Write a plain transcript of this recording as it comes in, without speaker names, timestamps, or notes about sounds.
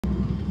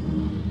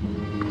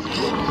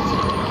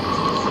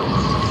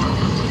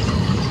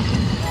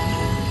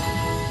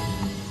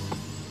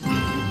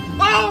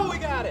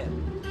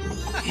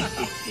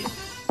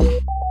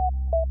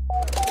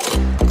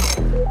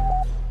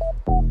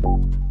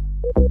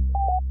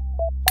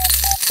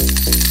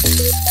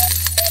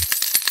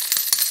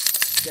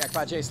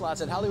Jackpot J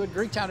slots at Hollywood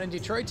Greektown in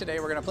Detroit today.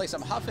 We're gonna play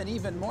some Huff and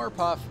Even More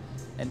Puff,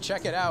 and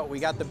check it out.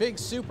 We got the big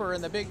super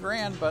and the big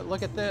grand, but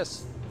look at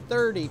this,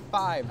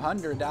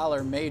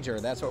 $3,500 major.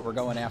 That's what we're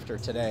going after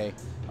today.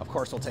 Of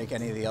course, we'll take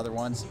any of the other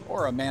ones,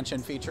 or a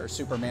mansion feature,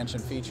 super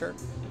mansion feature.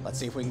 Let's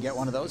see if we can get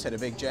one of those, hit a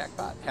big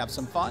jackpot, have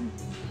some fun.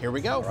 Here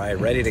we go. All right,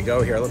 ready to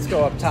go here. Let's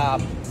go up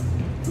top.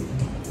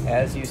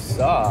 As you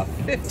saw,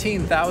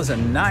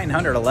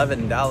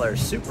 $15,911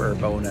 super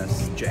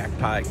bonus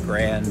jackpot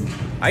grand.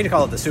 I like to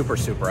call it the super.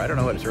 I don't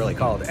know what it's really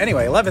called.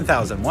 Anyway,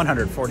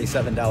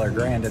 $11,147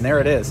 grand, and there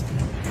it is,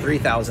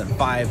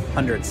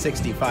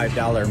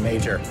 $3,565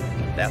 major.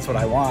 That's what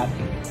I want.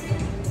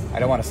 I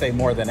don't want to say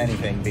more than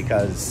anything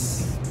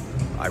because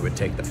I would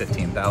take the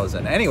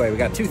 15,000. Anyway, we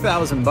got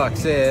 2,000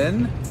 bucks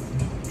in.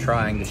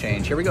 Trying to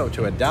change. Here we go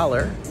to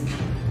 $1.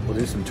 We'll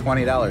do some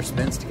 $20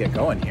 spins to get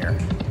going here.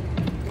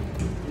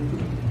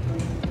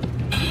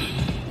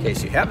 In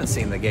case you haven't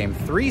seen the game,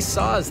 3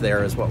 saws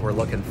there is what we're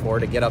looking for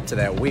to get up to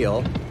that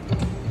wheel,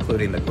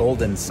 including the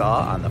golden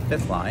saw on the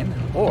 5th line,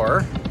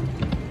 or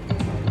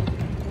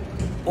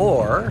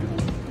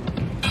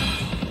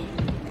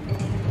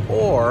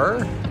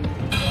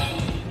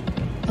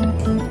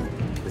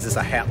is this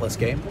a hatless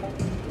game?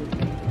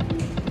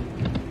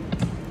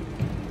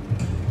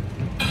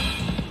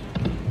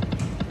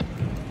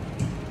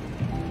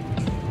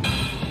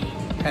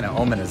 What kind of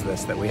omen is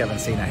this that we haven't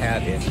seen a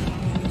hat in?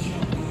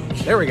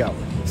 There we go.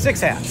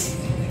 6 hats.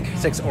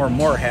 6 or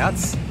more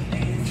hats.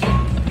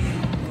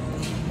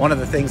 One of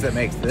the things that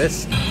makes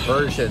this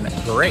version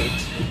great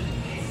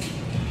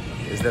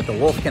is that the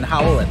wolf can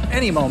howl at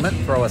any moment,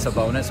 throw us a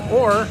bonus,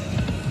 or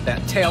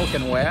that tail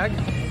can wag,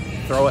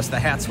 throw us the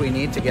hats we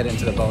need to get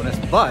into the bonus,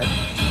 but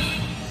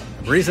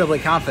I'm reasonably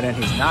confident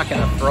he's not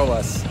going to throw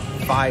us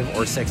 5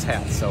 or 6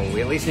 hats, so we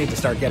at least need to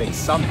start getting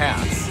some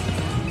hats.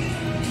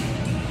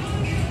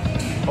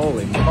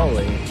 Holy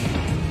moly.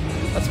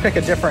 Let's pick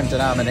a different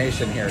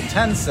denomination here.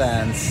 10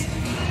 cents,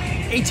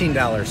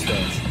 $18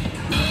 spins.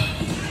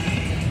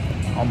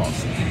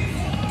 Almost.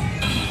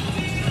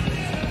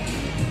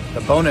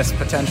 The bonus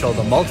potential,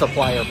 the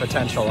multiplier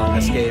potential on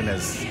this game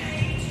is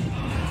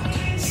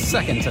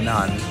second to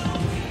none.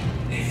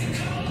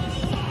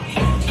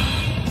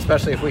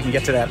 Especially if we can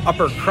get to that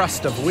upper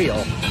crust of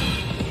wheel.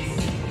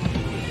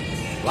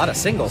 A lot of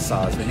single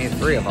saws, we need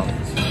 3 of them.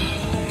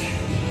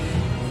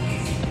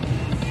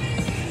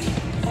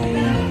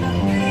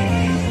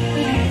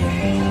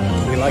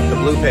 We like the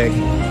blue pig.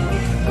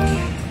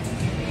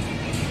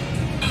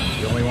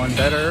 The only one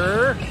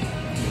better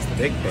is the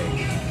big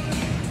pig.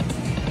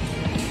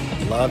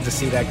 Love to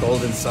see that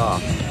golden saw.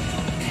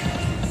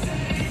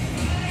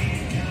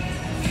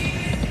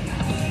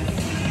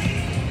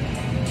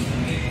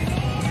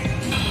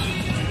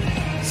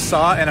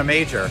 Saw and a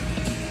major.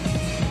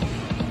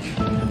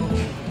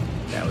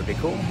 That would be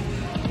cool.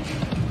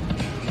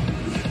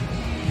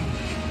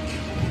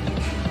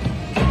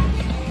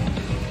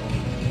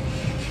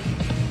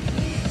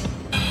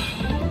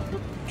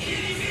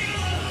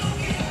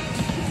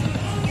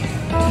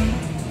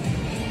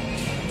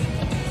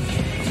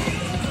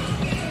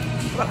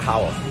 What about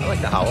howl? I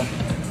like the howl.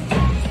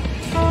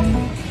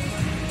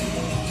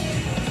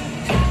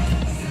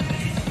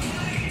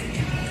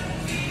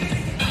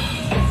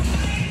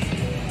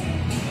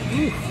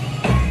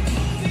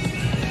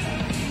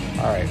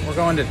 All right, we're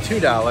going to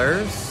 $2.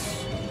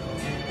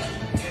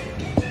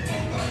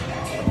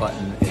 The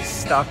button is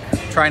stuck.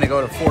 Trying to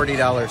go to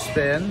 $40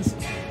 spins.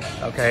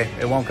 Okay,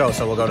 it won't go,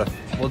 so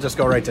we'll just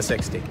go right to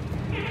 60.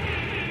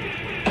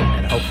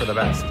 And hope for the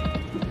best.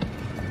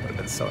 Would have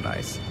been so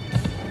nice.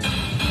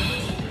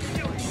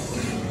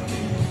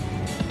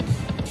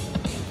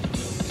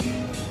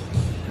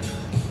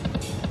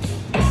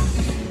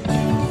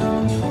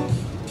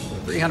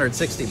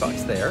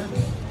 $360 there.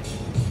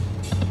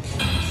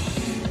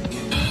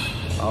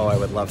 Oh, I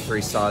would love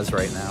 3 saws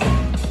right now,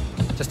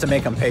 just to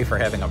make them pay for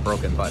having a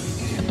broken button.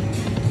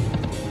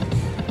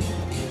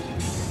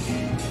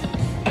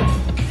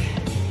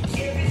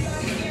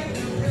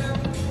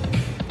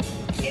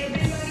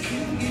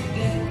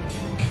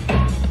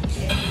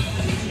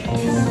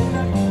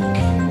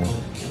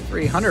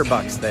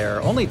 $300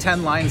 there. Only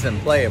 10 lines in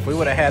play. If we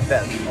would have had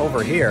that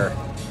over here,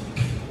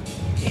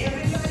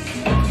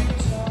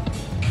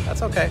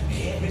 that's okay.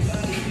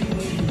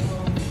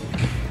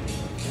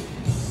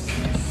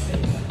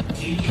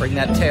 Bring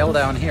that tail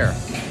down here.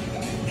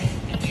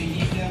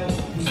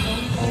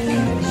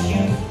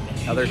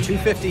 Another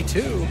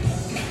 252,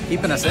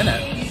 keeping us in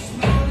it.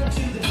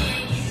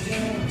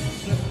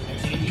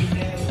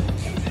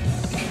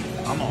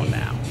 Come on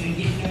now.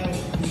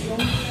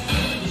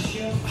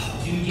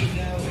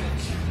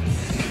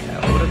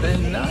 That would have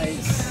been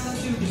nice.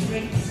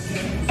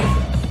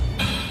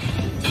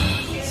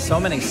 So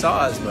many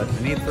saws, but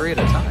we need 3 at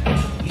a time.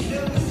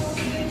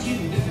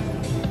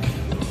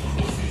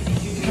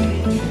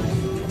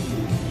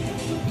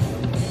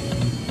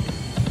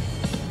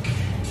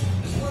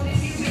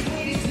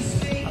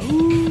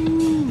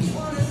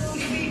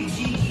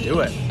 Do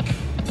it.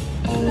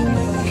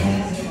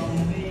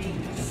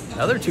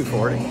 Another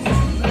 240.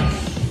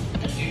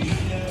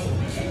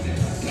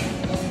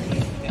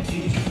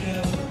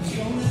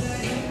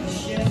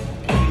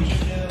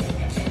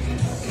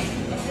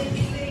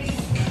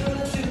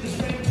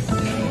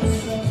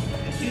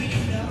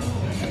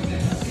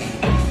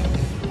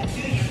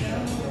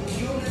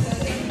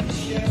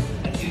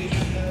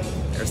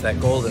 There's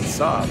that golden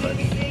saw, but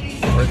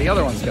where'd the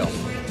other ones go?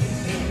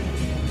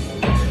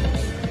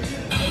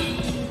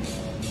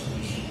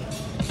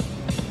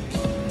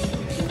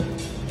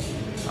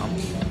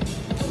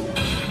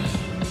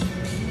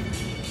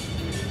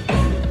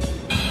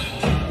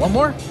 One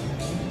more?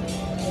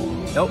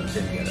 Nope,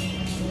 didn't get it.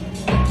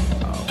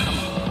 Oh, come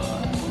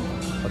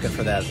on. Looking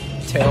for that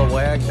tail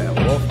wag, that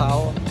wolf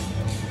howl.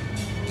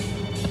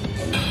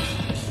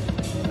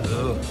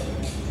 Ugh.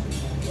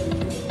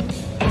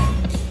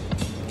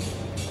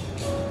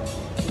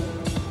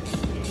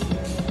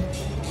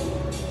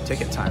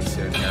 Ticket time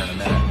soon here in a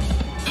minute.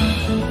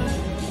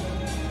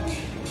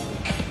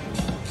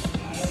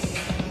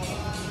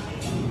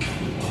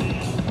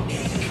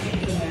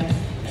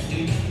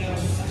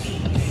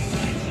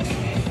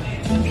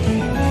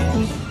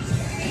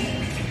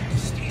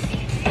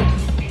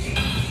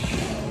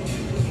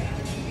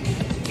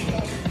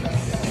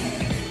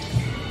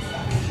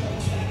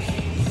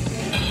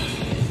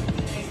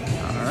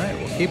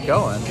 Keep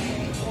going. All right,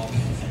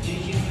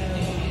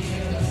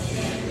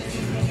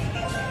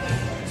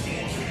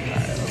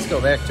 let's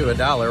go back to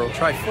 $1. We'll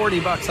try 40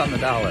 bucks on the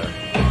dollar.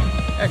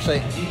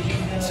 Actually,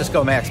 let's just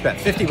go max bet,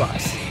 50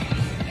 bucks.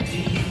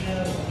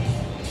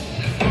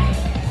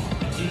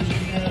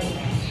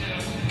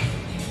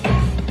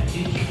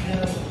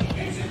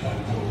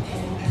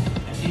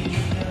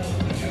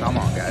 Come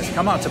on, guys,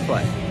 come out to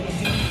play.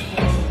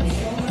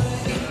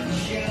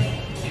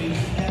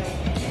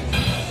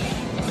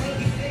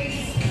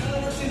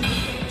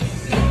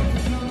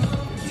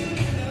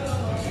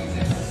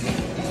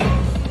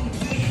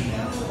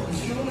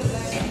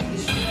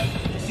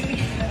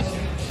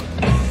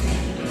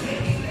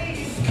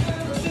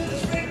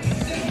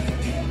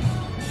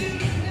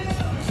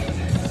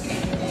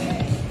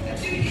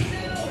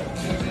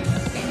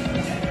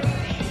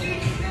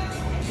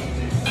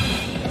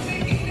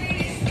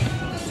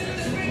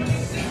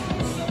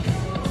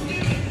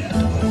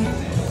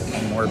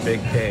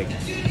 Big pig.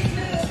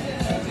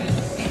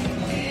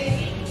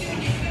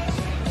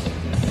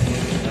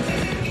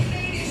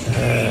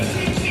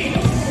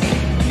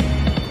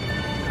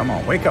 Come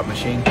on, wake up,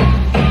 machine.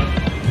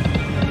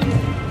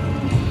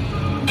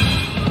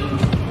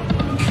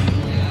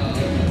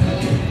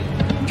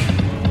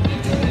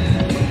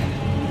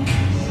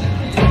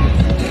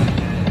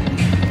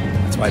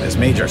 That's why this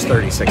major's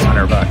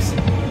 3,600 bucks.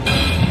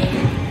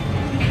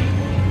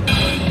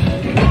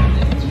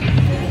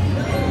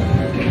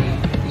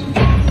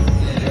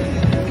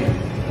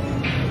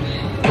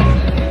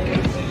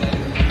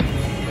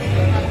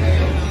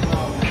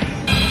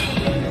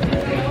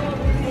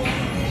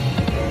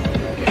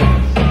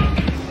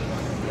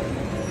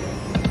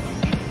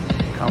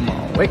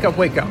 Wake up,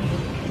 wake up.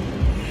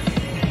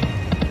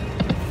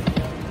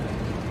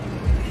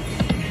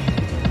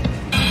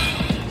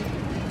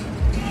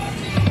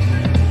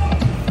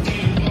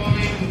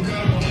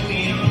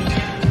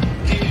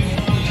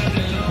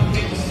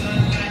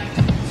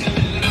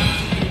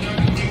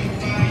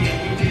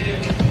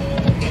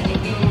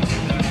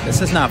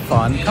 This is not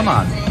fun. Come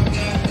on.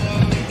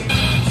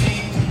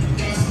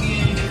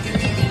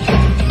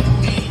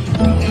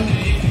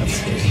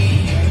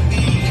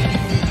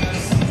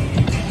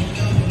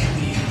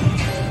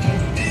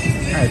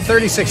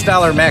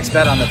 $36 max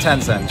bet on the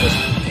 10 cent, just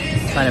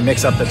trying to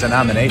mix up the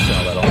denomination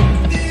a little.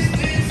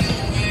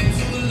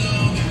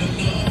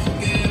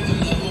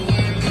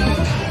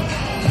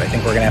 But I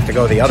think we're gonna have to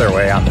go the other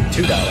way on the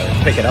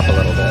 $2, pick it up a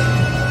little bit.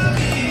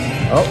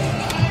 Oh,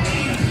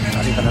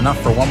 not even enough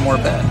for one more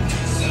bet.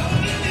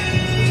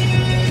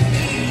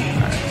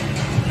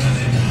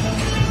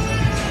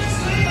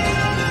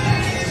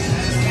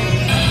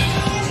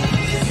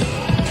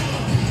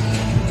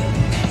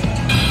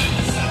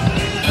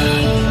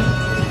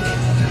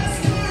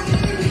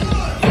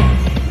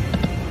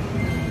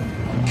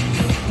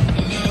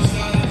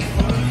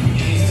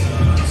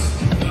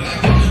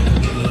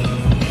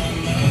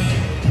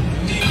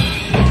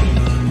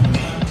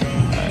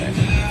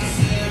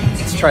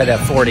 Try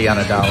that 40 on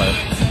 $1.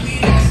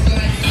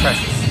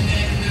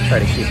 Try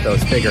to keep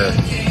those bigger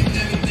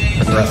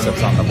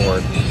progressives on the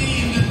board.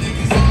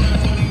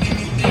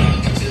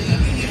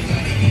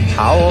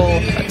 Howl,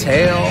 a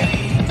tail.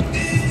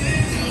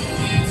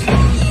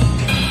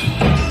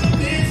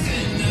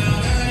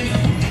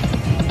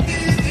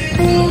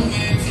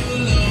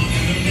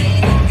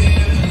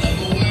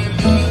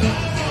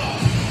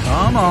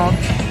 Come on.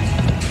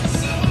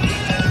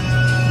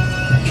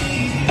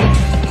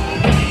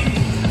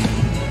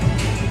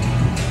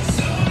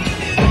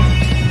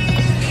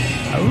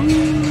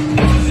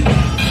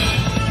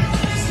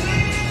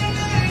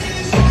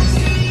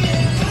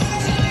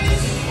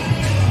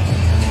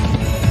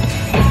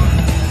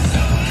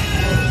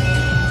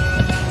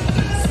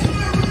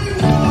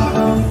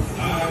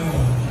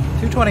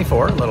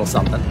 $2.24, a little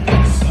something.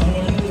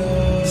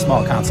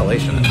 Small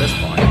consolation at this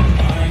point.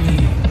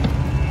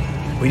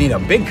 We need a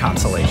big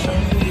consolation,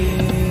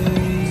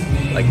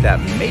 like that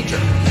major.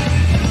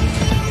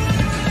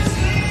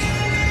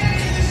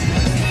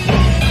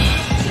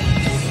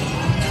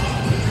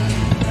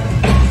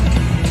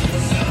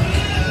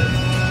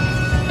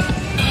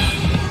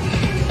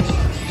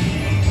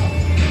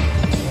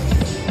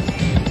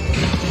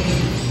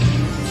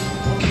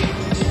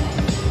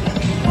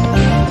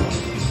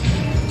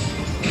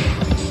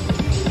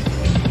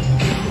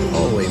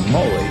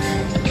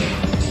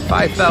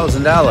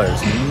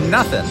 $5,000.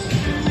 Nothing.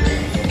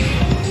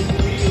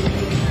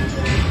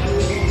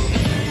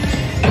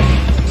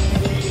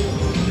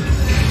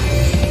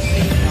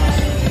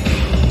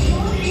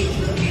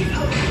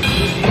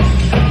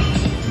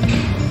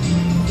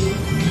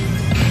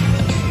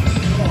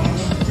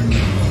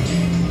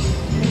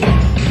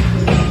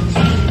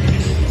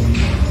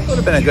 Would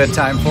have been a good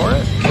time for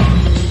it.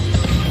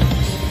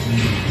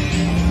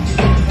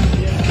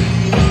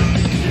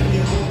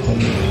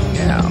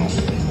 Yeah.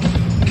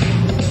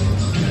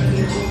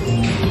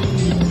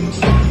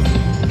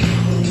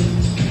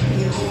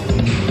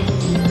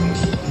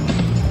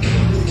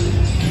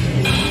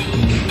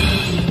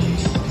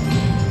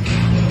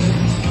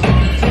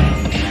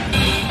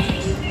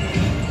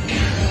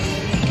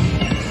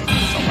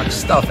 So much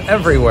stuff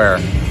everywhere.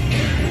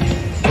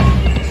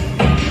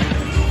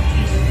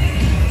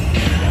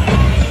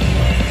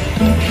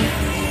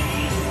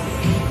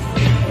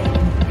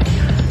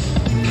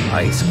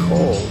 Ice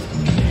cold.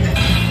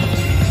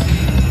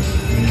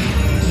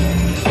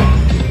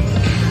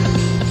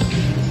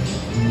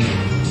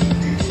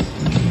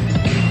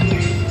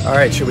 All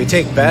right, should we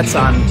take bets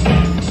on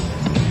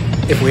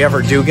if we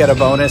ever do get a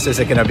bonus? Is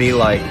it going to be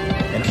like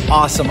an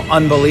awesome,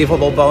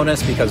 unbelievable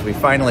bonus because we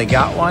finally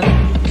got one?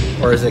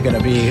 Or is it going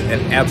to be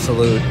an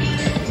absolute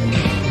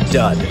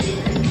dud?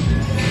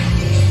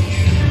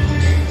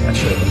 That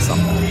should have been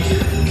something.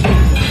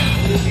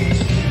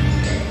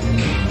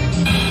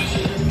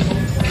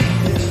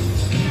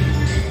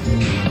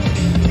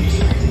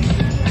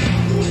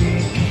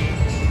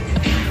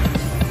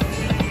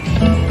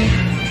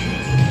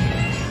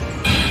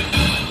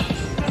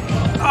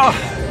 Oh,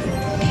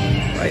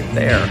 right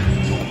there.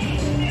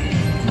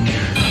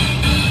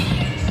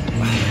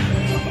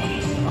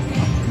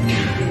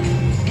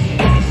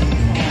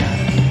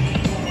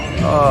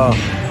 Oh.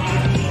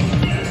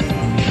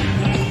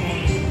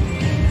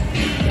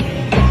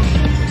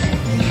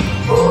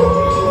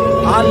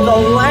 On the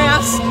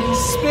last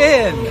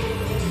spin.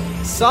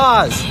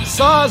 Saws.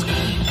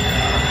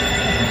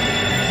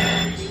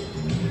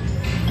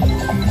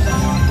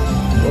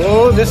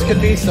 Oh, this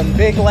could be some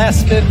big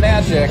last spin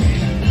magic.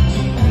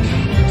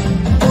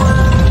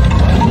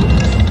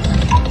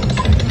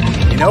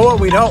 You know what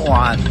we don't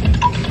want?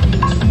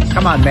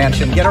 Come on,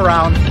 Mansion, get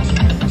around.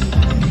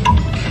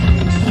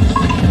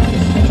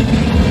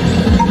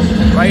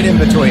 Right in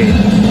between.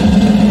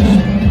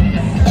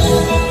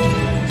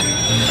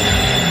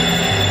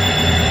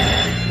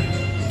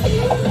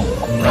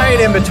 Right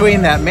in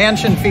between that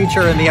Mansion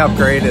feature and the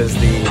upgrade is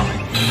the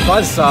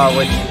buzzsaw,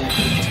 which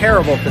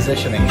terrible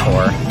positioning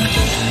for.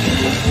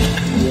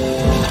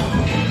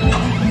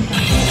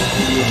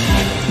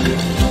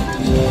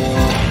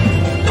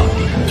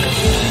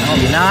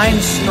 9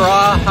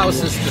 straw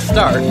houses to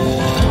start.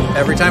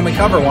 Every time we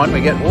cover one,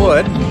 we get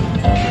wood.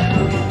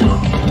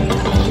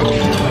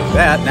 Like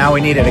that. Now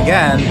we need it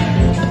again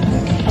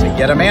to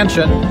get a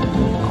mansion.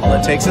 All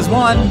it takes is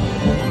one.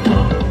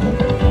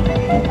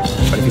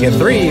 But if you get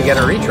 3, you get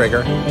a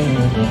retrigger.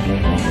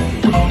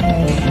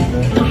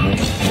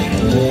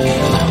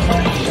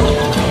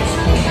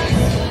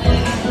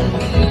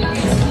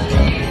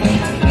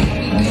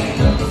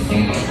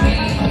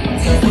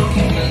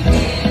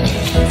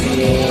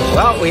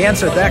 Well, we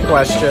answered that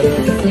question.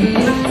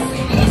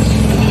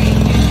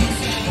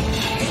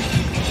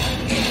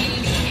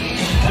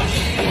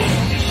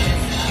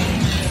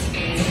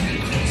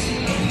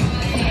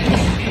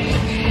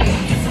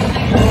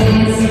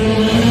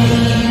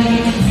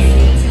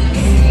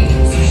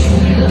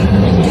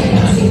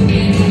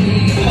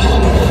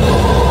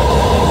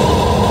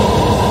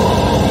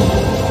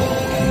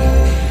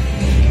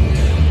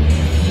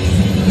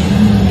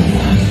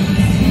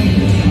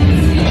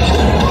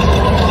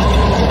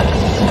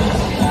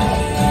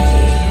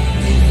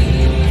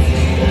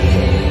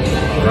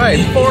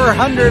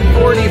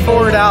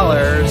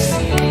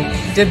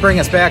 $444 did bring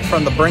us back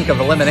from the brink of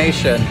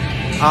elimination.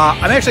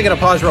 I'm actually going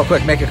to pause real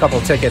quick, make a couple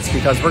tickets,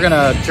 because we're going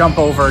to jump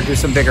over, do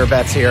some bigger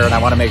bets here, and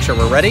I want to make sure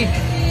we're ready.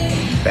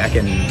 Back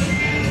in,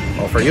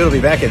 well, for you, it'll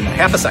be back in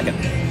half a second.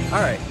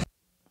 All right.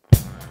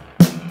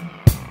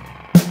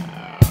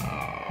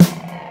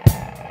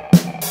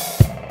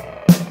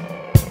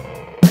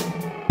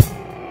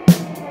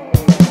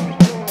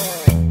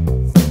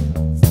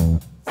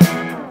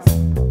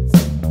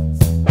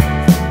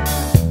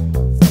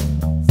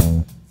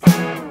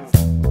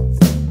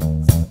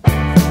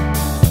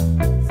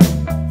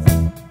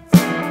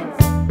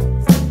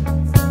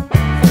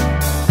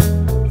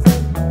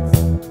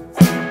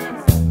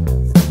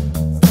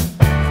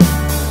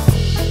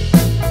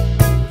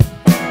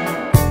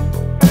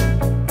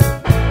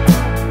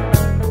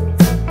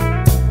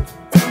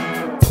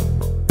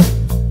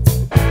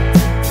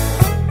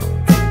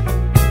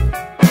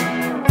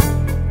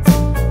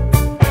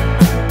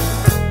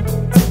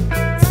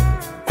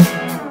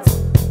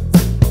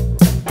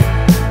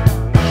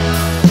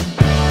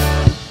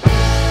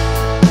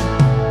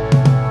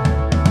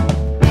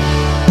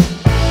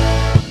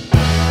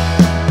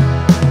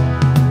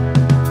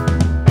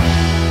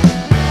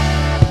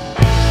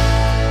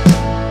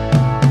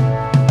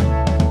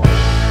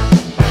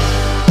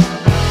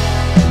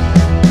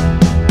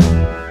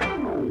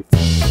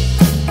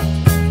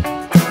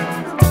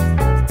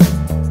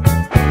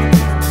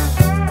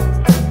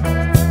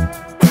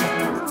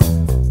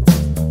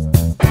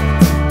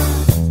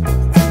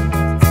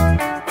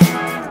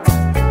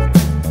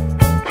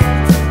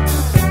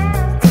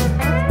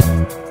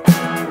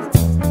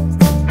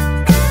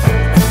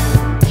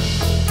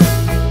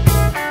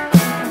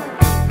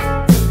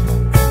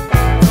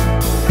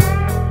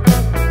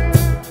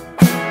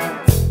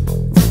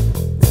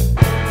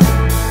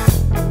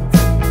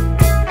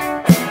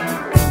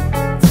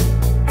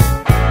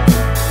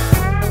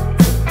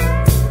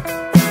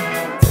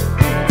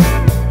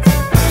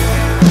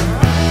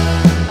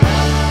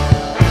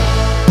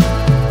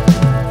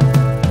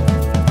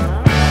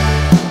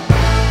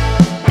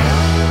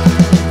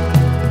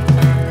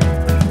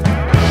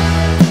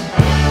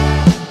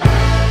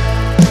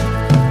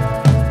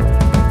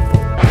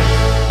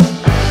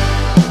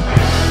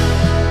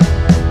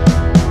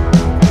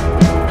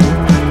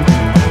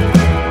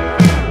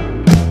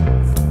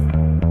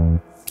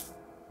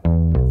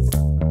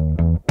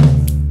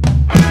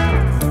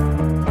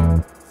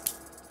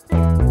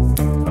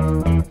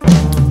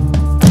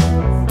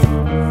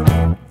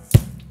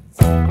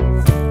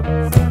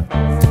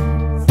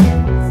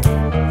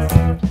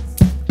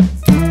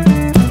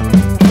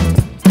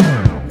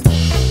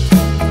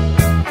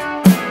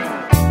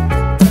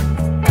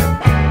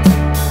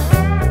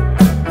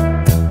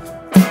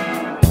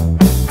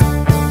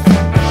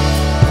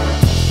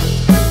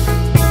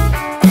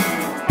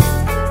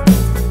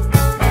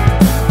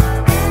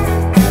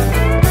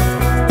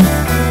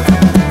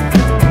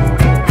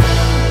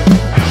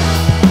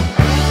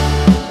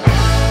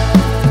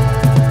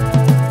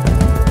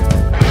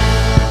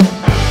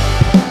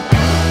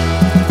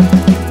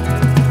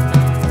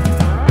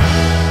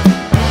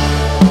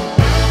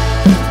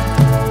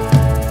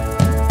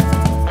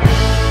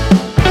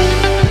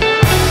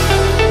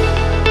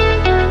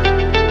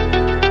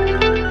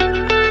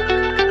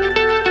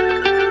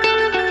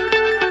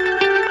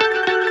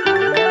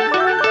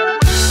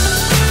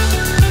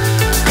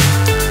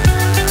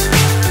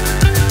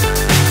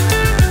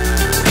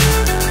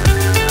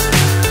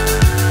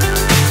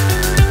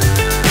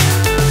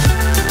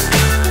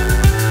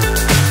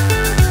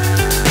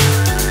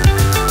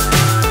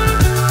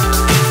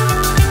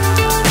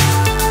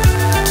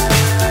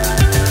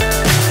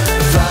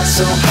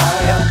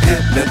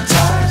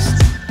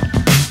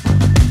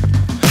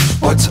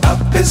 What's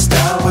up is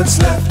down, what's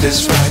left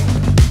is right.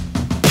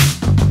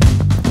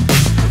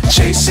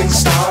 Chasing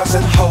stars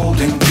and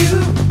holding you.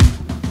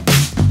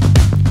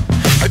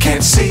 I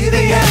can't see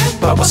the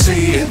end, but we'll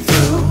see it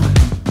through.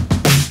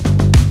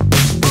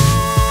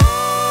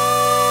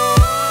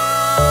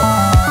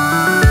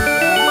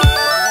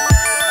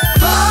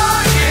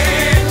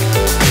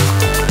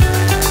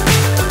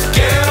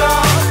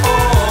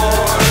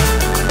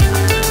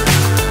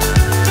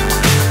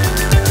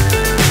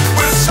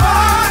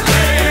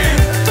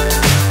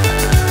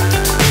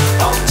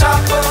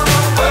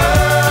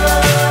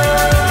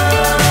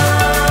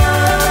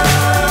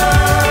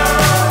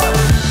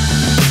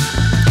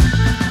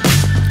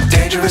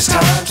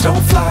 Times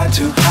don't fly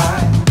too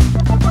high.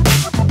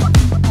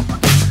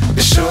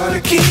 Be sure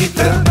to keep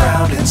the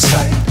ground in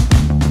sight.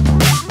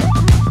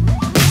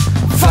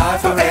 Fly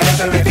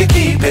forever if you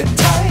keep it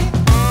tight.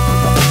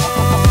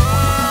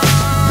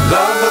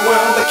 Love the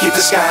world but keep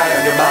the sky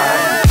on your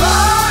mind.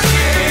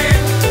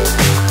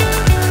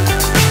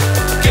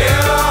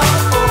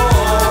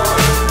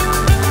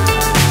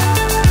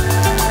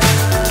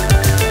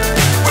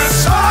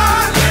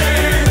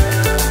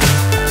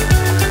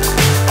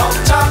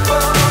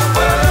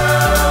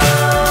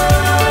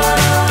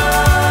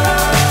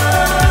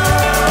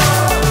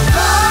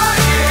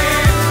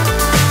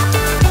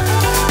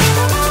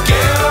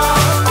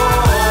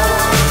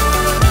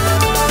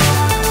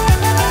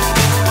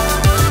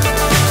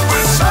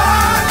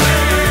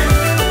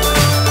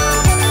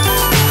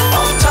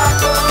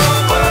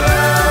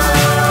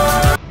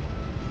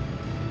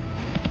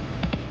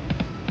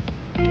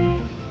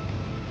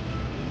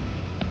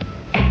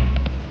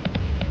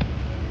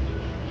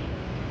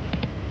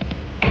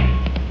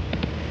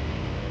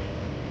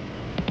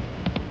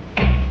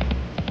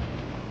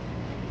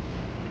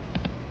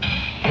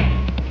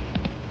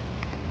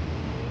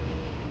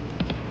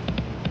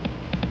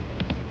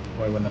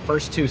 Boy, when the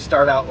first two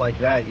start out like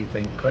that, you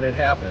think, could it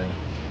happen?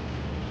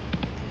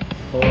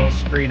 Full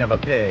screen of a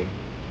pig.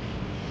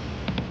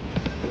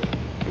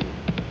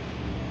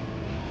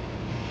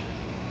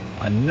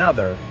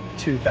 Another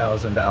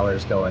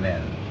 $2,000 going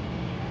in.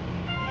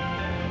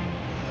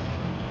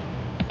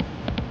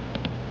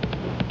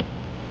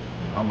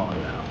 Come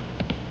on now.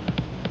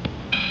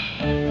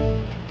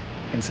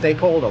 Can stay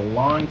cold a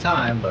long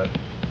time, but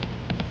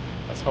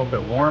let's hope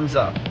it warms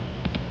up.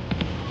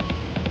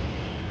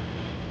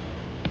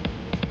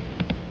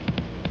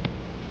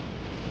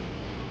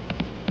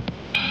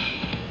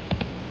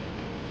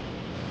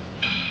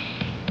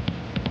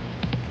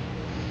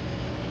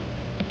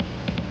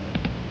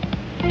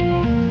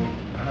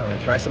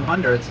 Try some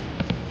hundreds.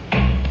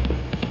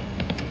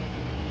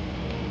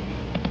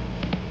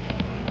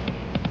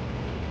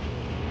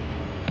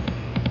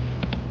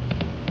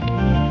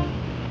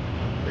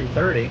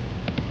 $330.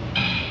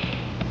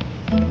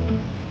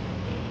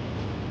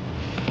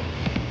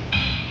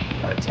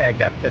 Gotta tag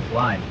that fifth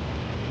line.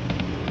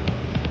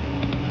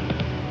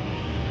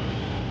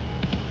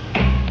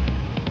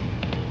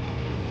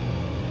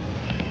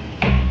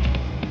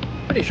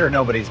 Pretty sure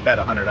nobody's bet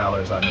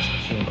 $100 on this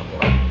machine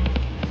before.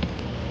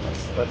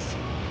 Let's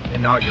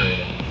inaugurate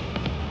it.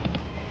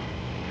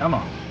 Come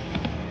on.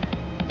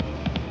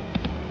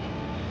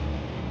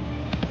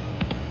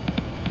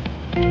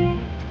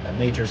 That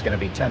major's going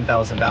to be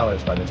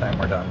 $10,000 by the time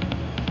we're done.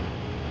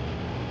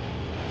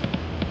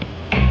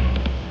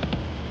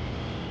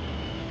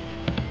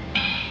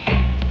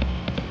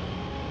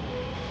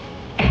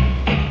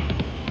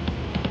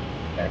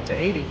 Back to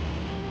 80.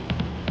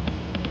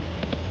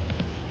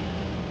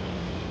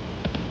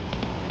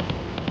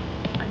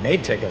 I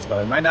made tickets, but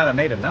I might not have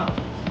made enough.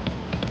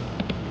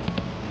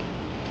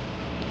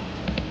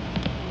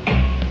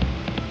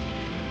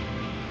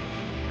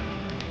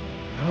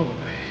 Oh boy.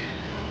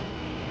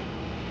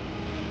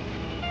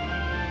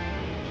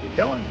 Keep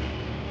going.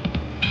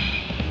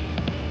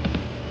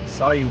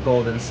 Saw you,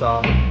 golden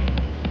saw.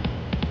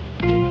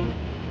 Come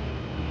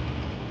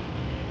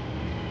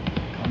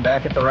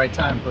back at the right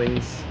time,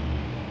 please.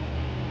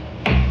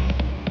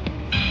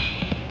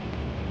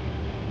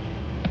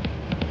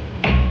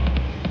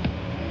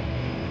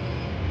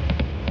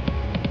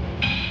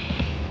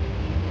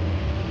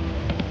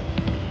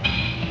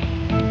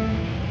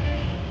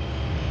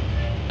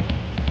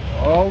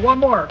 Oh, one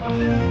more.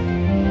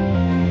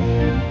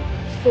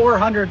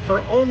 400 for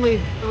only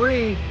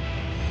 3.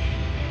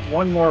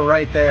 One more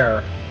right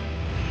there.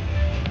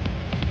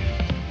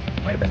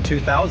 Might have been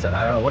 2,000.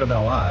 I don't know. Would have been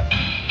a lot.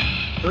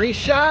 3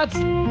 shots.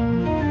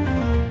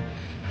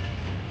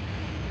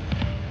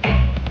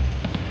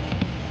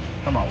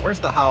 Come on. Where's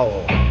the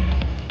howl?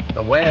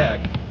 The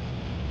wag.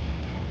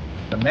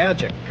 The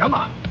magic. Come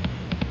on.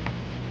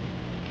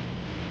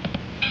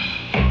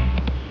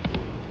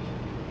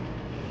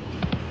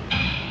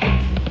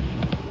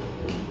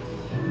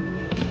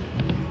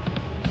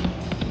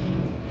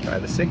 Try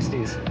the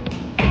 60s.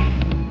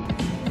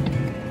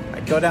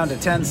 I'd go down to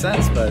 10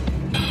 cents, but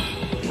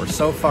we're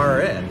so far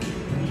in.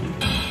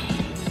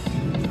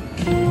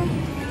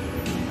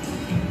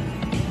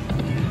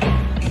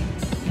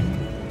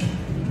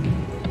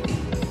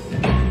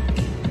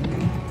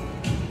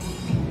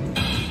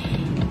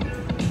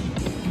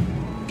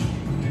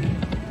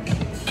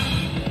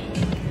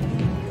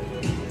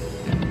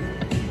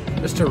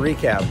 just to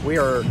recap, we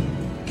are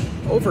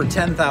over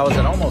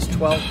 $10,000, almost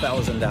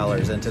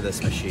 $12,000 into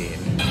this machine.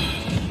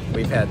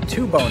 We've had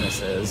 2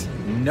 bonuses,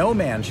 no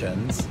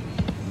mansions,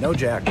 no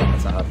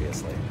jackpots,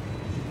 obviously.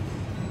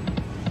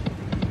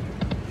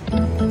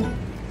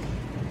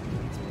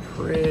 It's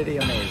pretty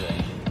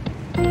amazing.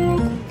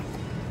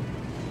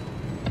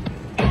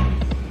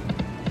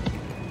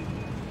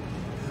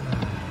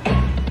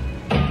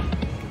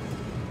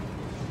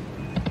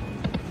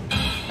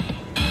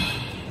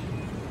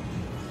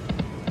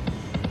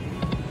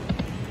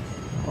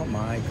 Oh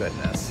my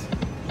goodness.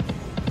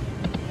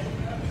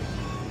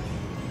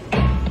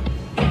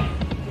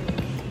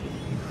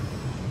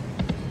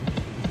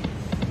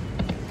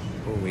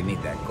 Oh, we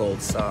need that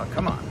gold saw.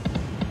 Come on.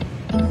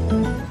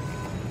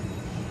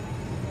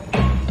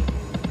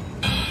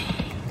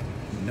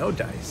 No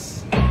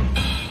dice.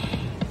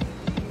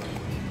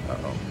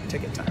 Uh-oh,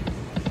 ticket time.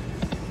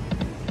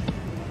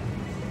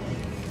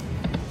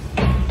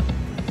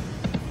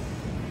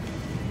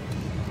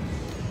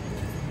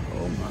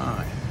 Oh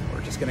my,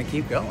 we're just gonna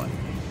keep going.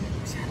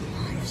 Is that a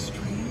live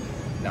stream?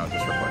 No,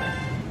 just recording.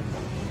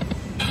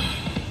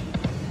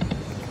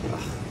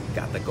 Ugh,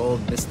 got the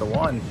gold, missed the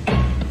 1.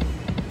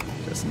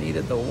 Just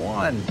needed the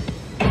 1.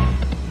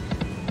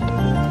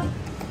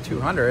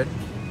 200.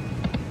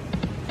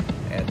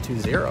 And 2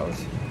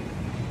 zeros.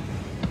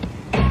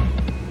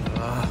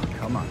 Oh,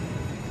 come on.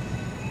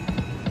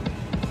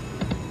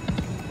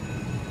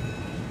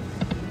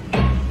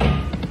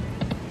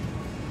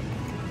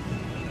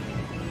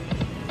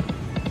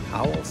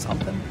 Howl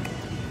something?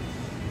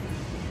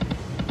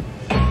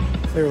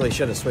 Clearly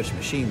should have switched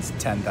machines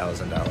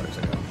 $10,000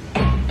 ago.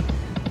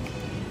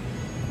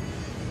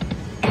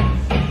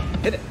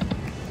 Hit it.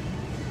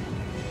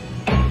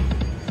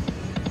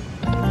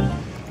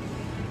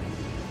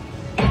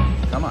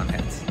 Come on,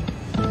 heads.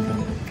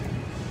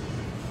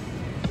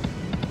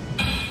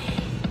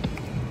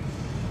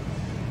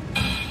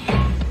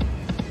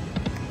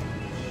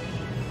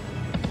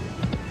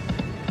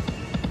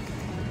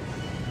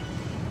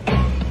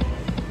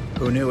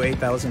 Who knew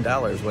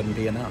 $8,000 wouldn't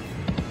be enough?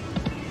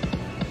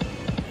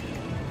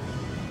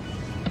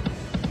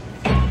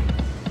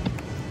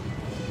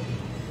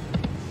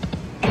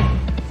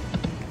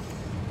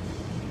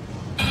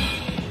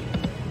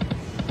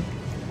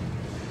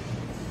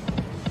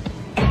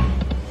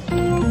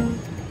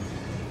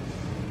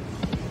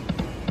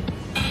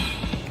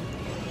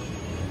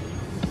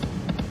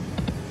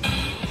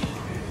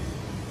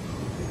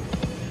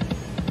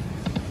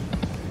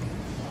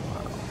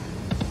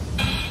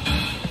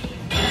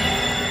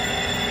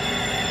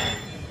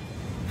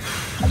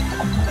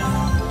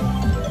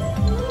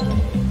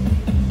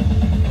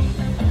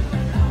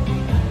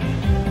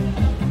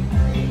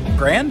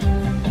 Grand?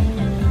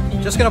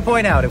 Just gonna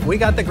point out, if we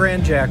got the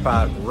grand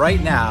jackpot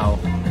right now,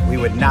 we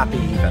would not be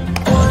even.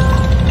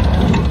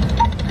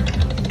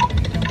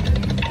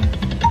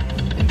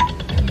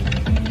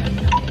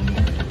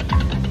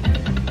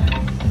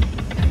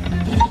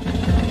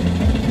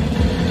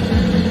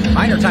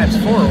 Minor times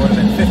 4 would have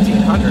been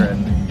 1,500.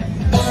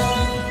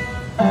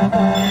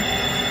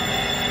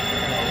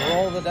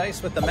 Roll the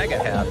dice with the mega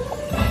hat.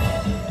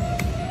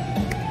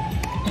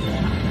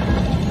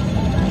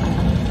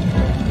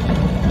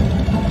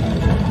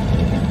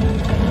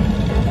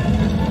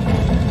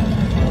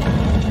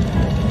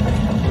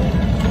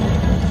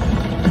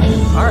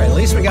 Alright, at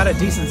least we got a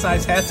decent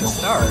sized hat to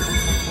start.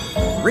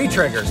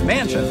 Retriggers,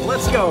 mansions,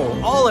 let's go.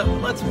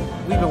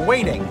 We've been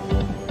waiting.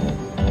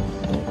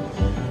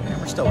 And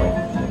we're still waiting.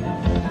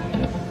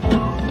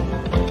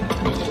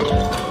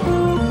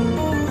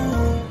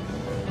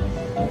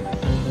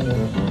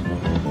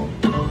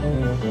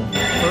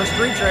 First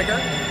retrigger.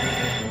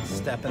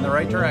 Step in the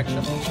right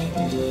direction.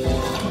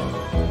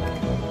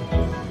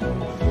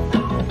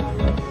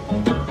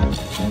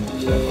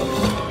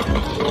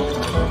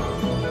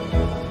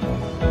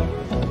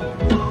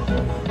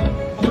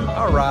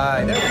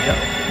 Alright, there we go.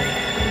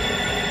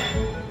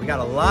 We got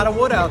a lot of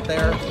wood out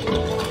there.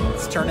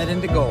 Let's turn it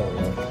into gold.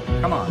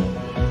 Come on.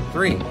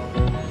 3.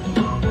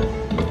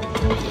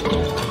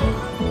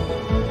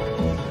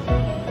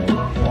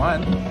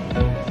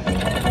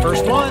 1.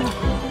 First one.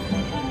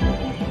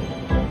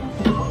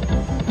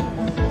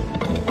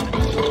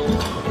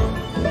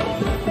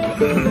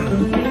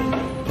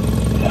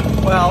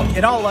 Well,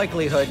 in all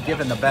likelihood,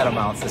 given the bet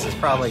amounts, this is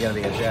probably going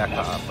to be a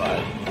jackpot,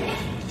 but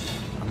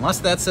unless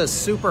that says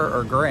super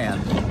or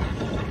grand,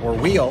 or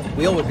wheel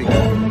would be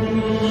good.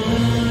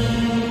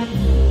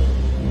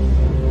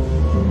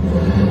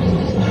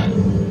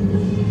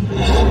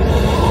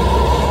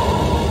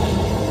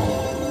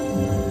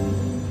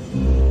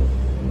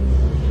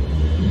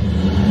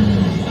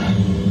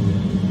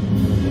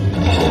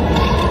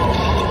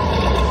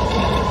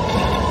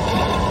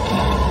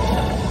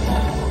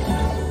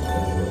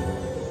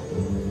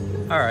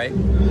 All right,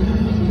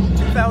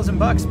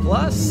 $2,000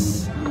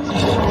 plus.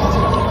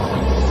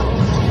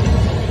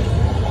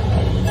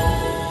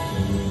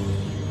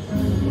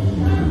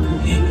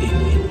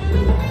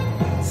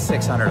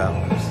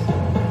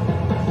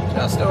 $600.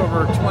 Just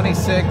over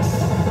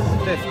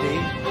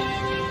 $26.50.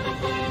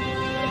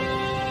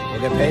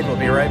 We'll get paid, we'll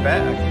be right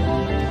back.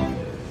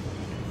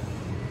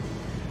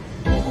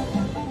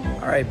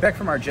 All right, back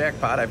from our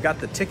jackpot. I've got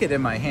the ticket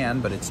in my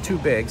hand, but it's too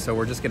big, so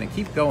we're just gonna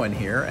keep going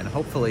here, and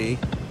hopefully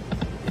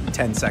in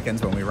 10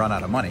 seconds when we run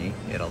out of money,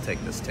 it'll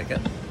take this ticket.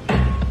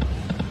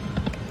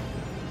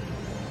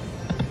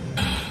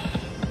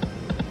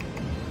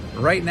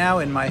 Right now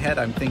in my head,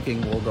 I'm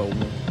thinking we'll go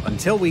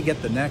until we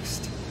get the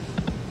next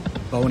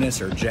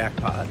bonus or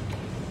jackpot.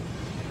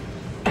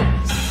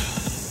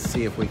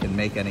 See if we can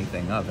make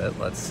anything of it.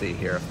 Let's see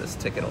here if this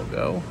ticket will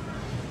go.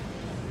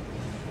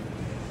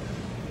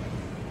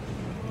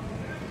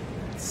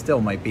 Still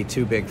might be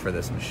too big for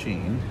this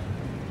machine.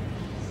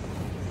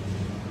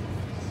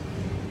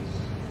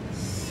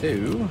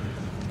 So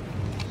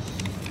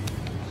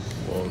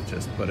we'll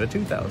just put a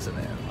 2,000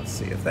 in. Let's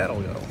see if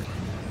that'll go.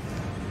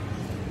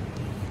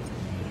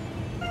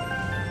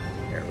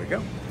 There we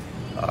go.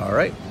 All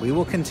right, we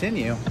will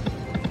continue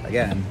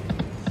again.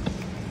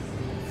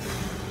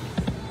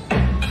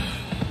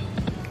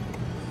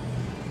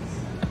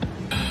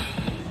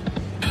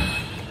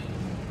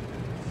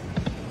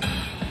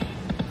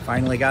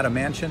 Finally got a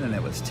mansion and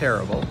it was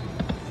terrible.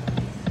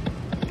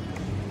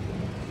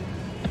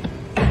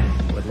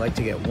 Would like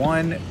to get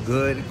one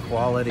good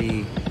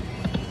quality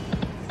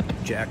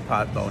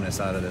jackpot bonus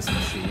out of this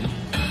machine.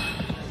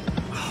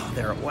 Oh,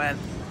 there it went.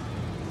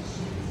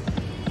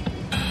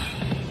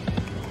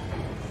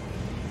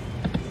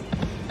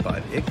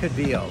 But it could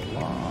be a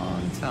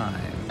long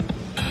time.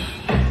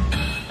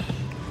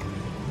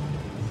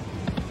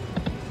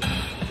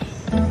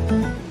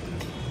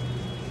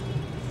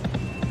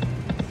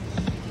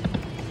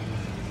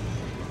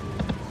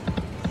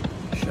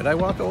 Should I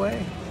walk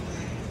away?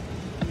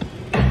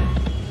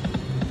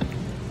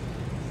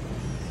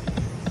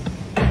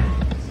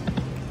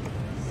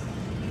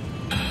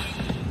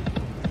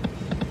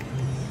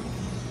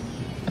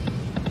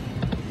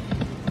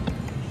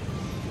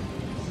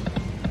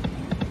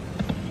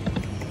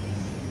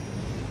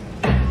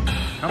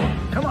 Come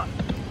on, come on.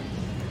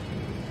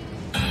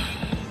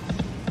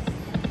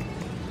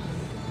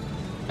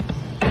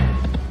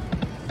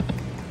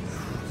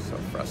 So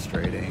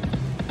frustrating.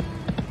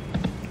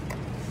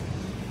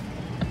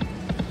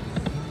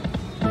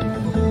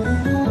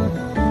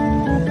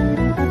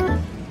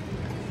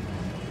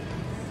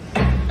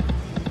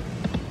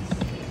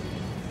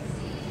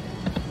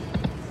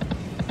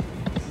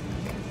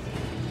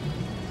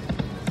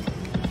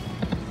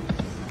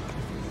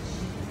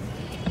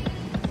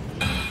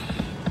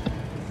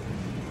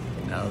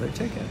 Another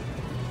ticket.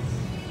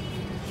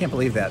 Can't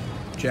believe that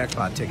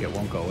jackpot ticket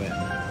won't go in.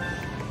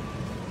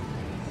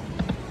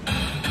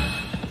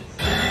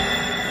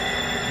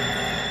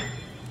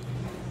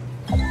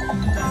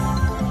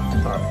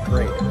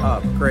 Upgrade,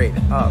 upgrade,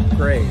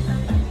 upgrade.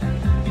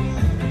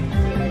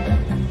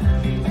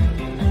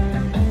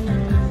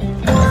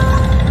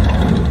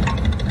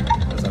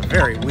 That was a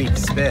very weak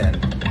spin.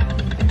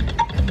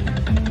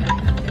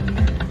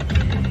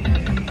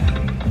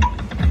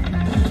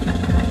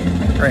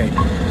 Great.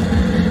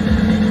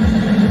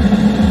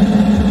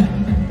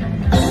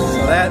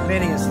 So that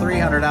mini is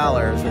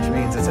 $300, which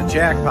means it's a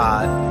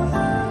jackpot.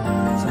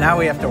 So now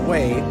we have to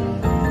wait.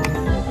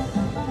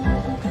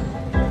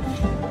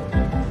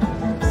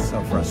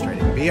 So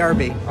frustrating.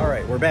 BRB. All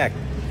right, we're back.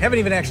 Haven't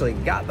even actually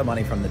got the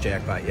money from the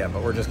jackpot yet,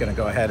 but we're just gonna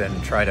go ahead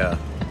and try to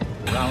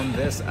round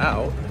this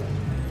out.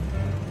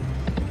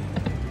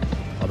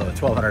 Although a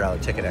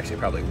 $1,200 ticket actually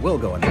probably will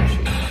go in the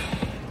machine.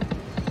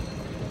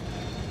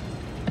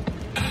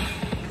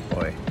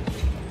 Boy.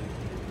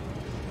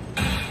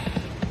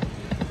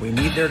 We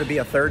need there to be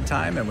a third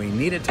time, and we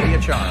need it to be a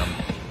charm.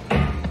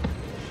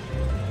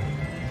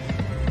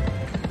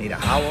 Need a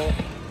howl,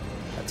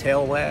 a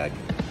tail wag,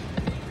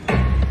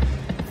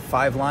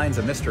 5 lines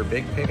of Mr.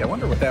 Big Pig. I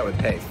wonder what that would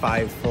pay.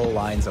 5 full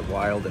lines of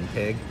Wild and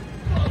Pig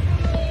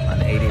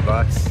on 80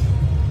 bucks.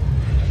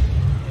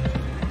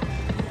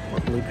 Or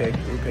Blue Pig.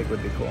 Blue Pig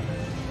would be cool.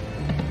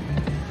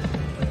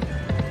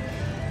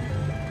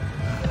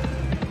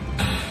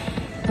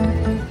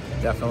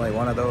 Definitely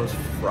one of those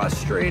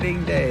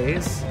frustrating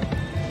days.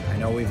 I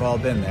know we've all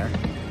been there.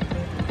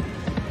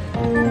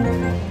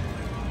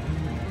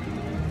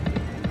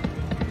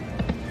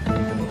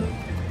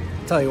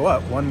 Tell you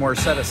what, one more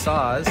set of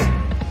saws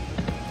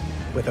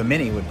with a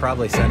mini would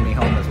probably send me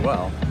home as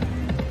well.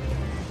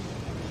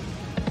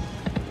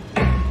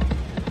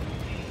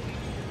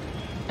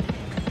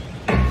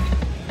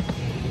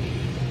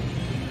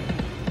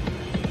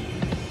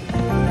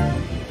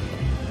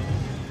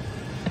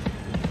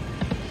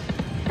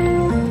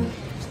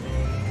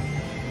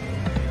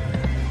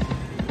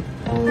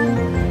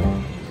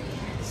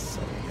 So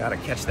gotta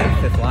catch that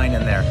 5th line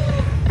in there.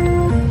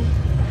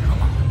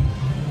 Come on.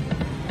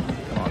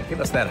 Come on, give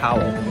us that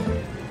howl.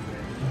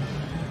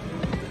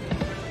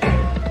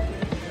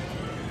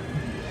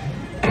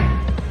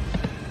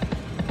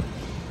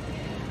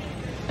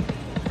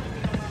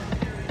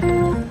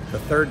 The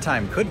third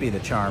time could be the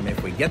charm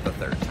if we get the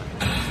third time.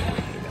 That's what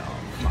we need. Oh,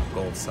 come on,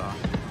 gold saw.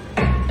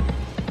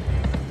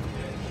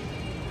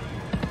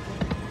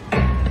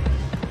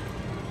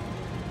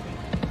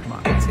 Come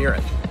on, let's hear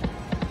it.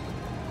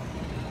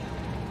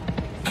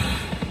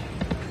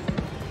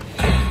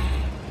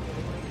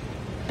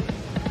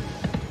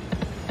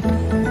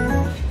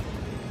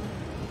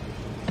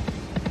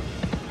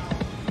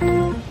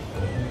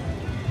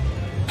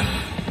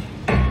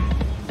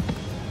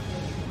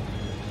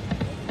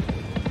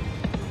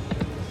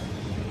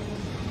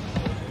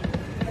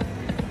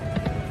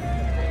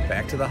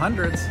 Back to the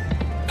hundreds.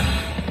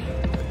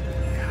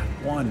 God,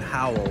 one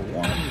howl,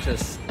 one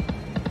just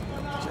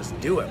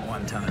do it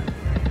one time.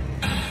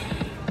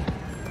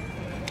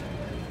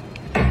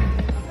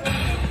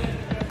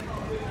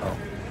 Oh,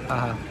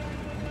 haha.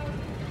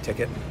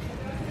 Ticket.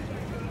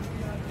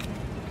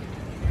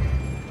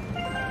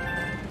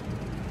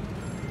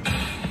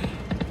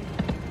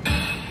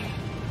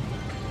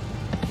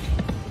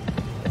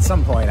 At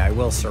some point I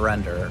will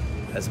surrender,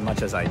 as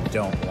much as I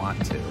don't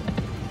want to.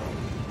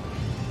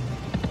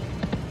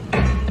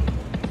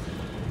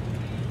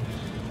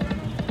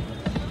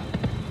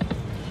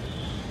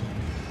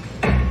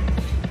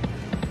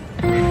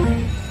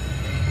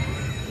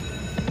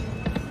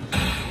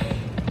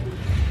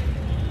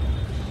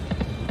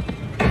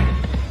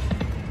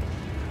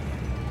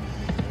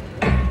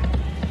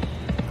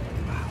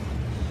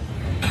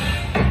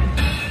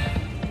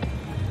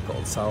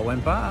 All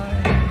went by.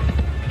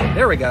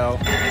 There we go.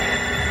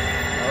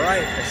 All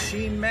right,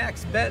 Machine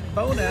Max Bet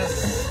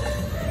bonus.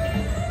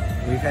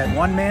 We've had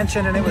one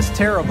mansion and it was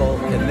terrible.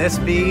 Can this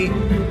be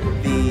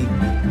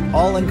the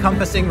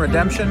all-encompassing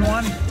redemption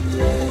one?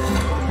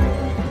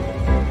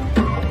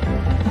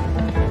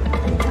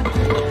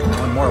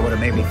 One more would have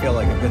made me feel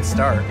like a good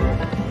start.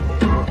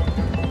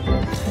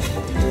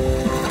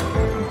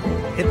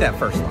 Hit that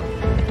first one.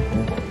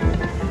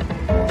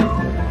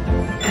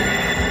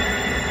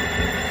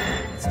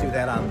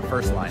 That on the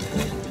first line.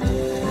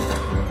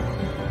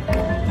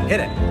 Hit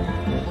it.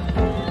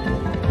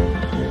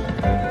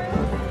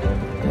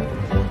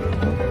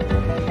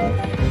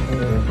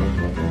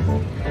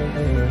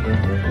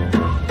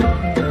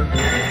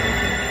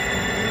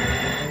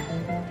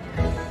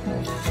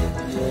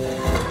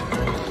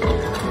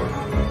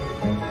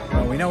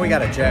 Well, we know we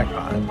got a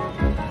jackpot.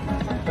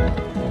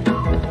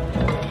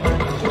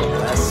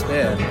 Last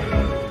spin.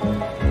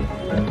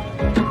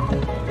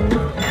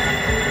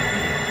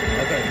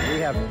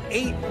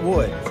 8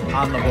 wood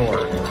on the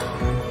board.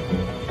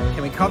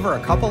 Can we cover a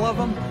couple of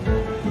them?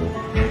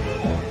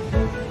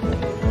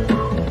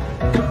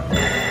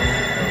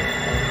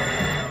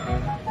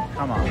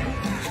 Come on.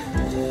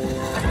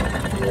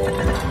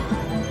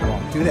 Come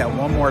on, do that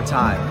one more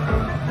time.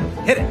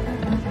 Hit it.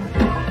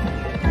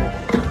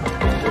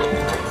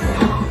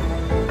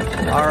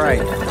 All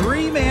right,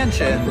 3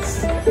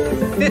 mansions,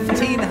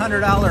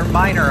 $1,500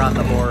 minor on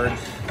the board.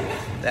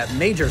 That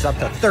major's up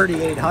to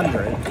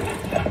 $3,800.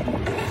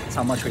 That's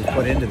how much we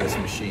put into this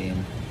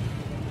machine.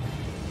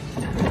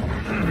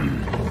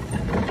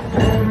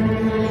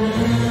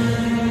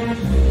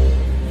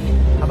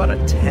 How about a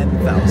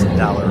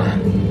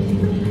 $10,000?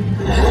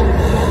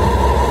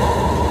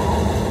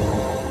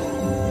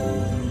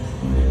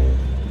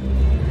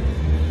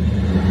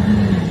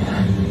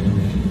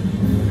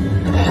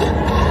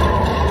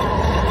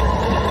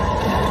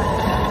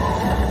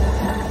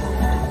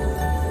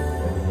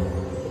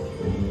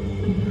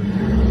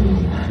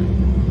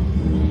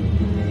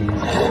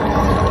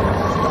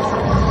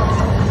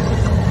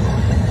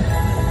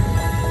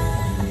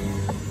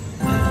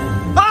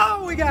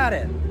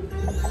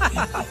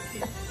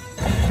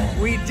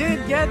 We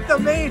did get the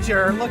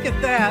major. Look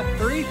at that,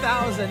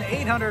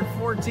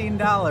 $3,814.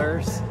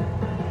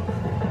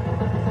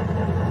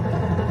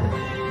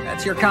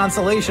 That's your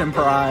consolation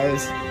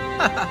prize.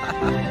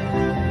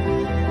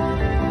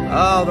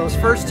 Oh, those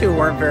first two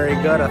weren't very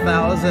good.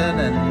 1,000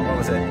 and what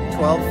was it,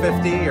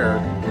 1,250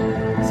 or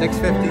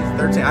 650,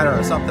 13, I don't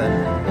know,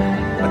 something.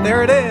 But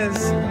there it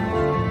is.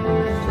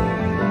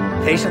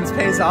 Patience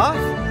pays off.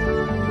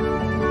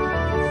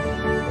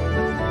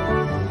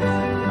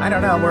 I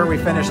don't know where we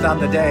finished on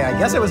the day. I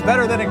guess it was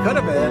better than it could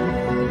have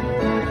been.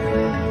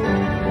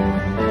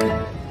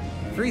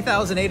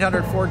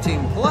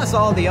 3,814 plus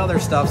all the other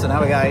stuff, so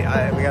now we got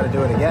to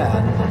do it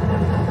again.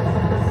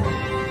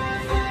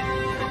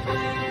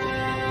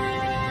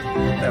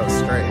 That was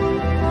straight.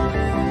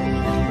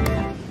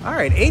 All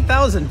right,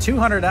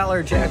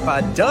 $8,200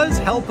 jackpot does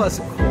help us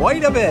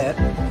quite a bit.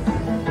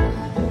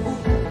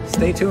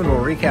 Stay tuned,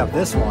 we'll recap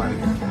this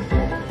one.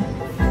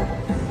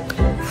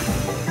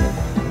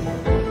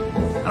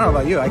 I don't know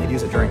about you, I could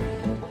use a drink.